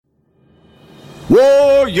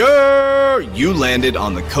Warrior! You landed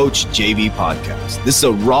on the Coach JV podcast. This is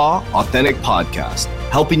a raw, authentic podcast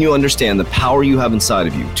helping you understand the power you have inside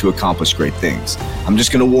of you to accomplish great things. I'm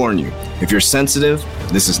just going to warn you, if you're sensitive,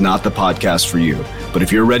 this is not the podcast for you. But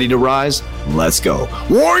if you're ready to rise, let's go.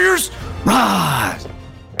 Warriors, rise!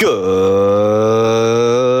 Good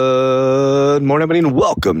morning, everybody, and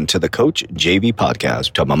welcome to the Coach JV podcast.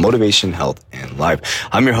 We're talking about motivation, health, and life.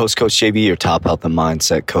 I'm your host, Coach JV, your top health and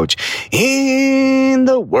mindset coach in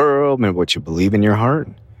the world. Remember, what you believe in your heart,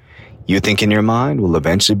 you think in your mind, will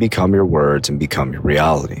eventually become your words and become your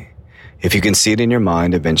reality. If you can see it in your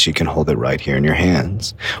mind, eventually you can hold it right here in your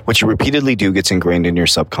hands. What you repeatedly do gets ingrained in your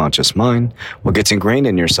subconscious mind. What gets ingrained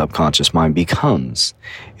in your subconscious mind becomes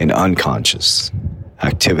an unconscious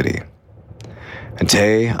activity. And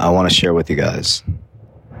today, I want to share with you guys,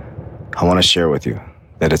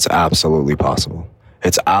 that it's absolutely possible.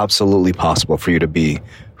 It's absolutely possible for you to be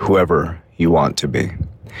whoever you want to be.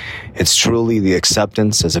 It's truly the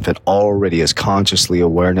acceptance, as if it already is consciously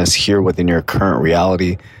awareness here within your current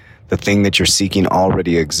reality. The thing that you're seeking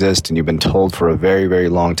already exists, and you've been told for a very, very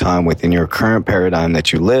long time within your current paradigm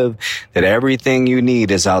that you live, that everything you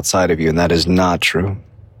need is outside of you, and that is not true.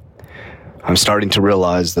 I'm starting to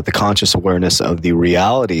realize that the conscious awareness of the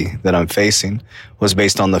reality that I'm facing was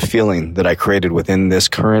based on the feeling that I created within this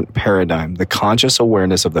current paradigm. The conscious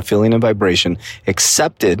awareness of the feeling and vibration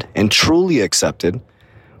accepted and truly accepted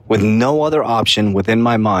with no other option within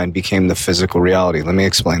my mind became the physical reality. Let me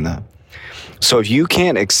explain that. So if you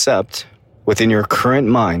can't accept within your current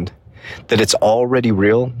mind that it's already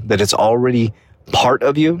real, that it's already part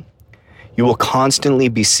of you, you will constantly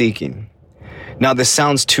be seeking. Now, this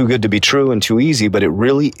sounds too good to be true and too easy, but it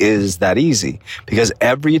really is that easy, because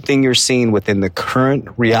everything you're seeing within the current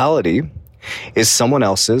reality is someone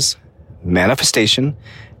else's manifestation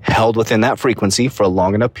held within that frequency for a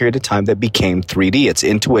long enough period of time that became 3D. It's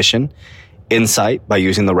intuition, insight by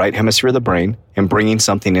using the right hemisphere of the brain and bringing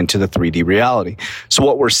something into the 3D reality. So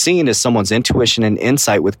what we're seeing is someone's intuition and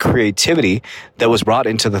insight with creativity that was brought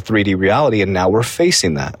into the 3D reality, and now we're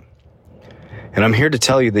facing that. And I'm here to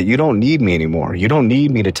tell you that you don't need me anymore. You don't need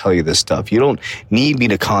me to tell you this stuff. You don't need me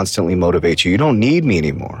to constantly motivate you. You don't need me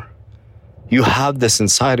anymore. You have this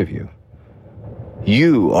inside of you.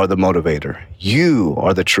 You are the motivator. You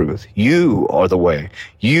are the truth. You are the way.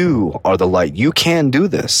 You are the light. You can do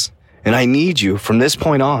this. And I need you from this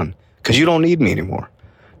point on, because you don't need me anymore,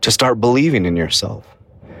 to start believing in yourself.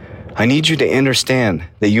 I need you to understand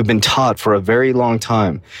that you've been taught for a very long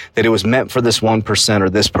time that it was meant for this 1% or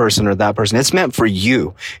this person or that person. It's meant for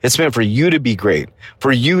you. It's meant for you to be great,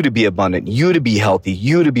 for you to be abundant, you to be healthy,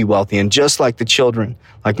 you to be wealthy. And just like the children,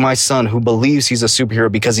 like my son who believes he's a superhero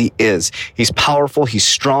because he is. He's powerful, he's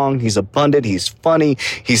strong, he's abundant, he's funny,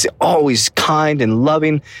 he's always kind and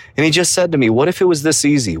loving. And he just said to me, what if it was this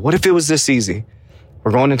easy? What if it was this easy? We're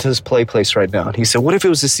going into this play place right now. And he said, what if it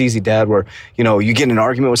was this easy, Dad, where, you get in an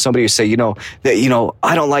argument with somebody, you say, I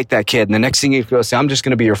don't like that kid. And the next thing you go say, I'm just going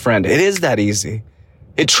to be your friend. It is that easy.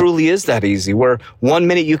 It truly is that easy, where 1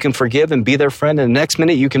 minute you can forgive and be their friend, and the next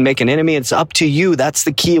minute you can make an enemy. It's up to you. That's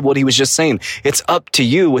the key of what he was just saying. It's up to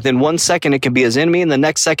you. Within 1 second, it can be his enemy, and the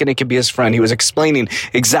next second, it can be his friend. He was explaining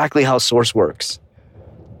exactly how Source works.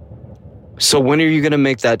 So when are you going to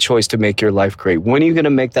make that choice to make your life great? When are you going to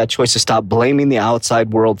make that choice to stop blaming the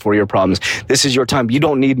outside world for your problems? This is your time. You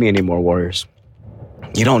don't need me anymore, warriors.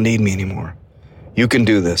 You don't need me anymore. You can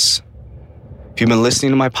do this. If you've been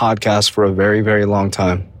listening to my podcast for a very, very long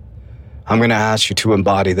time, I'm going to ask you to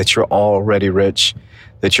embody that you're already rich,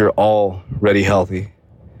 that you're already healthy.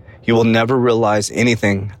 You will never realize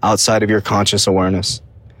anything outside of your conscious awareness.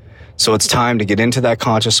 So it's time to get into that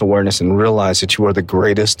conscious awareness and realize that you are the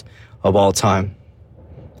greatest of all time.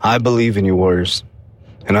 I believe in you, warriors,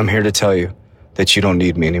 and I'm here to tell you that you don't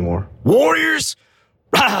need me anymore. Warriors,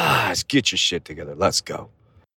 rise! Get your shit together. Let's go.